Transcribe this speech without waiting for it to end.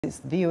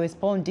The US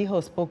Paul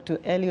Ndiho spoke to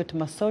Elliot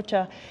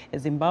Masocha, a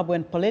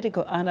Zimbabwean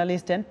political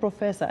analyst and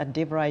professor at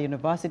DeVry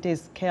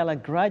University's Keller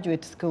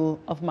Graduate School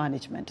of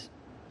Management.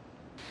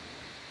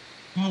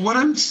 What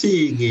I'm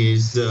seeing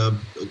is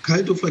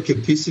kind of like a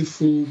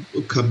peaceful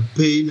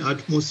campaign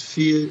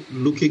atmosphere,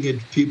 looking at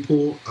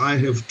people I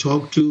have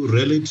talked to,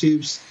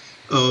 relatives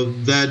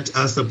that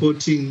are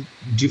supporting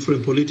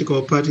different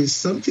political parties,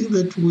 something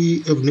that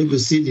we have never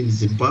seen in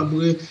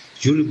Zimbabwe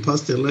during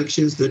past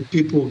elections, that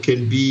people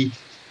can be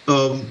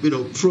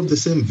from the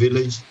same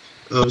village,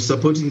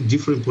 supporting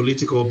different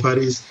political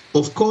parties.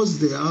 Of course,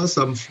 there are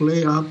some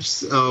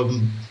flare-ups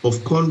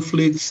of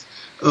conflicts,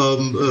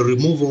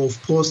 removal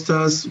of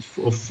posters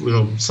of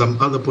some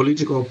other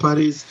political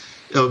parties,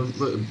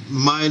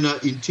 minor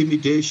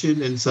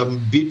intimidation and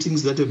some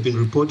beatings that have been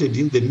reported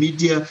in the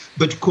media.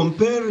 But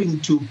comparing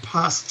to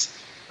past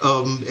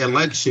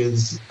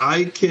elections,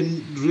 I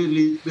can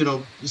really,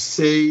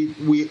 say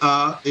we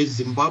are as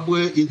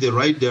Zimbabwe in the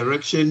right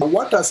direction.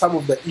 What are some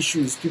of the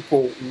issues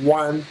people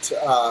want,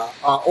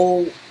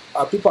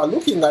 people are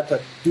looking at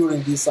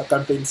during this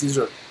campaign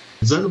season?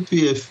 ZANU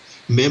PF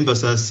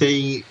members are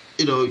saying,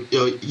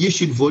 you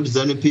should vote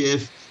ZANU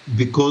PF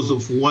because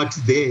of what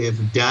they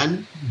have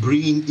done,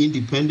 bringing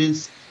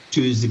independence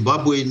to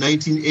Zimbabwe in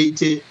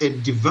 1980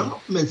 and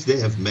developments they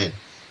have made.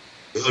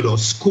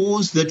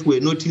 Schools that were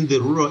not in the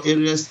rural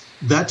areas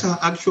that are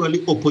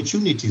actually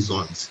opportunity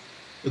zones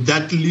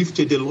that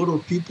lifted a lot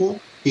of people,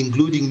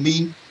 including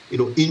me,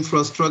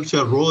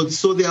 infrastructure, roads.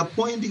 So they are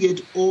pointing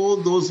at all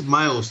those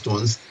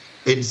milestones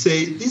and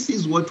say, this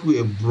is what we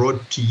have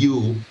brought to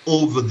you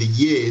over the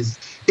years.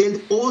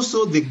 And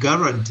also the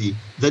guarantee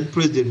that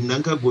President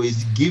Mnangagwa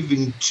is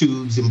giving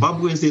to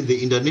Zimbabweans and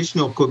the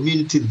international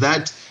community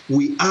that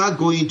we are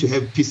going to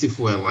have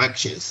peaceful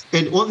elections.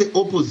 And on the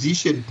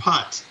opposition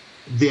part,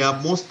 they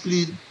are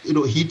mostly,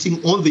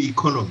 hitting on the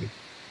economy.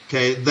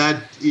 Okay,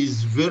 that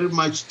is very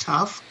much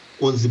tough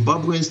on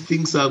Zimbabweans.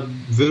 Things are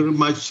very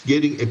much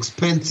getting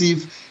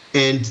expensive,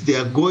 and they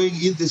are going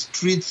in the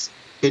streets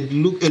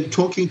and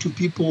talking to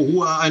people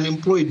who are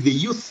unemployed, the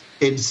youth,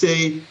 and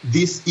say,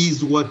 this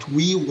is what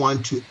we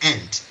want to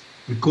end,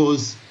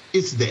 because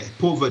it's there.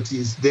 Poverty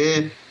is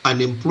there,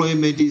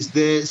 unemployment is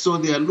there. So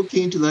they are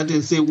looking into that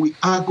and say, we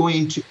are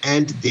going to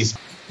end this.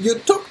 You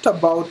talked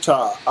about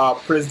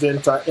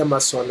President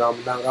Emmerson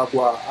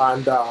Mnangagwa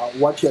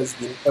and what he has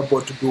been able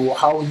to do,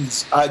 how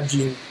he's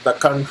urging the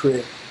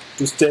country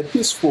to stay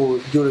peaceful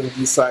during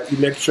this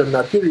election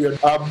period.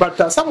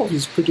 But some of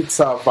his critics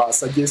have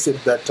suggested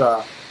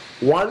that,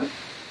 one,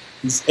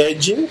 he's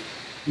aging.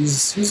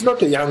 He's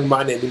not a young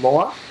man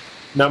anymore.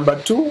 Number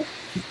two,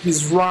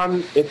 he's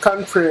run a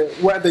country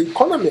where the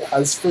economy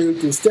has failed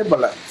to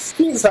stabilize.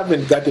 Things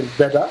haven't gotten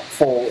better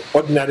for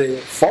ordinary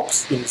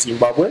folks in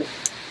Zimbabwe.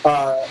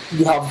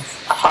 You have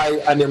high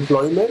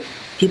unemployment.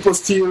 People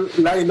still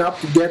line up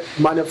to get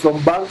money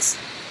from banks.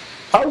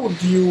 How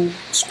would you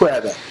square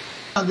that?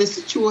 The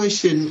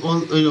situation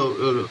on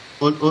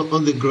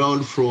the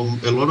ground from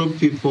a lot of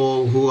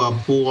people who are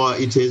poor,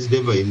 it has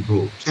never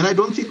improved. And I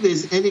don't think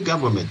there's any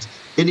government,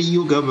 any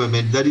new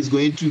government that is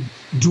going to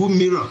do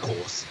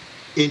miracles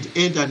and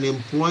end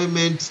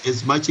unemployment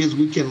as much as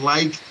we can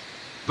like,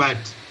 but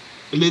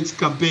let's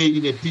campaign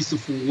in a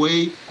peaceful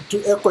way.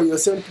 To echo your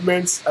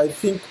sentiments, I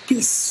think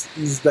peace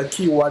is the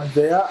key word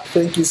there.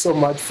 Thank you so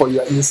much for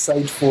your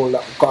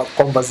insightful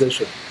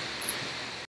conversation.